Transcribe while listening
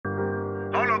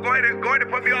go ahead and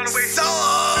put me all the way. SaltLyfe.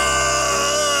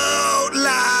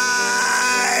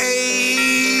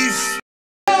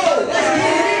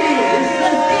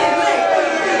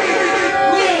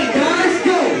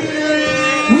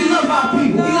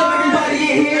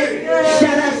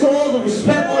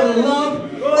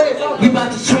 We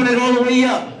about to turn it all the way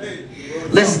up.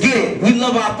 Let's get it. We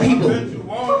love our people.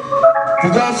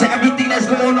 Regardless of everything that's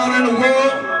going on in the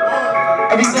world,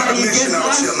 everybody against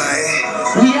us,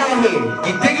 we out here.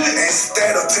 You dig it?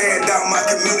 Instead of tearing down my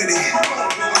community, I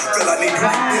feel I need to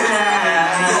rebuild.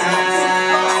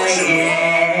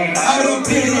 I done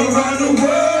been around the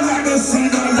world. I done seen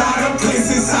a lot of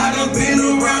places. I done been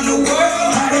around the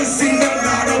world. I done seen a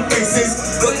lot of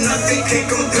places, but nothing can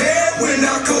compare. When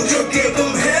I come to give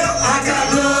them hell, I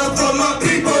got love for my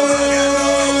people.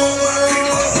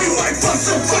 We might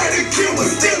fuss and fight and kill, but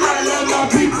still I love my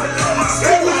people.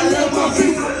 Still I love my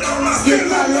people. Still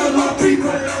I love my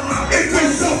people. If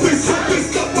it's up, it's up,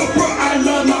 it's up, but bro, I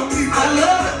love my people. I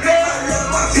love it, man.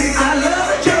 I love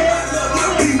it, yeah.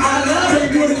 I love it.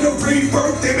 They wanted to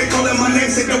rebirth, they been calling my name,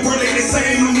 said the world ain't the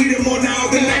same. I need it more now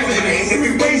than ever. If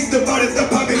we waste about it, the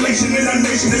population in our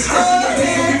nation is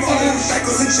hurting.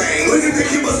 Shackles and chains. When they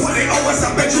give us what they owe us,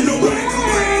 I bet you nobody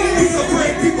complain. We so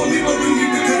brave, people need what we need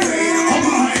to contain. All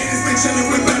my head has been chilling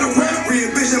with better rap.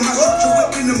 Re-envision my structure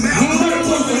up in the map.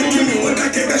 Give me what I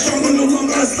came back strong, I'm no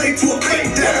longer a slave to a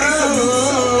fake dad.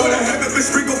 But I haven't been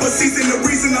sprinkled, but season the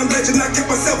reason I'm legend. I kept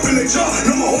myself in the jar.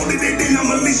 No more holding it, then I'm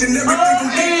a legion. Everything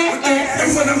from me. And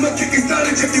when I'm a kick, it's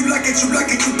knowledge. If you like it, you like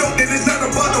it. You don't, then it's not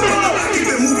a bother. But I keep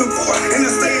it moving forward, and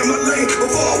I stay in my lane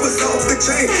before I was off the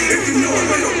chain. If you know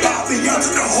I'm in a bother, y'all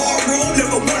took the hard road.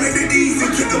 Never wanted it easy.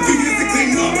 Took the videos to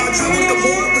clean up. I traveled the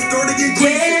more it was dirty and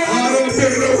greasy. I done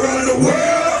been around the world.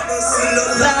 I done seen a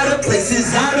lot of places.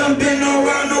 I done been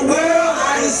around the world.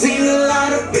 I done seen a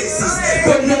lot of faces,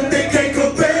 but nothing can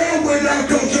compare. When I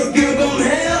come to give them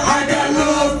hell, I got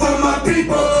love for my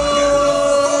people.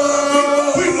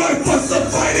 We might fuss and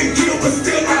fight and kill, but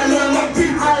still I love my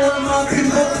people. I love my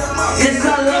people. Yes,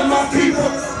 I love my people.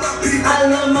 I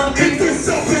love my people. It's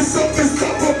up,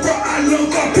 but bro, I love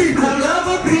my people. I love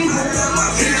my people.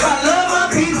 I love my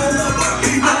people.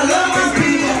 I love my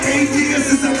people. 8 years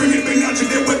since I really been out, you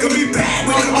did welcome me back.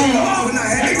 When I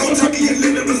had to go Turkey and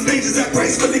lit up the stages, I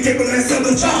gracefully gave them that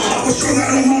southern job. I was strung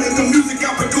out on money, the music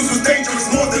I produced was dangerous,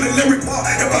 more than a lyric part.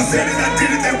 If I said it, I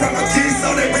did it. That rapper kids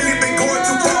saw they really been going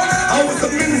too far. I was a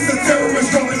minister,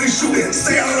 terrorist, rolling and shooting.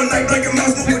 Stay out all night like a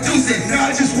mouse, but producing. Now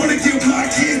I just wanna give my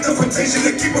kids the protection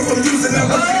to keep them from using that.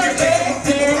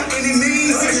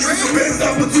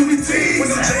 Opportunity. When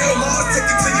the jail laws take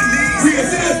you to your knees,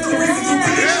 reassess the reason you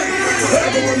really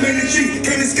forever remain a G.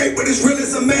 Can't escape, but it's real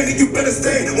as a man, and you better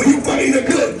stay when you fighting a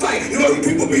good fight. You know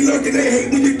people be lurking, they hate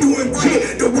when you're doing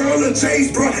good. The world done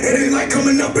changed, bro. It ain't like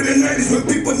coming up in the 90s when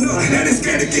people know that it's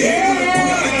scared to get hit. When they pull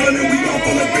out a gun and we all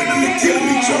fall up in them and killing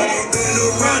each other. Been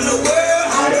around the world.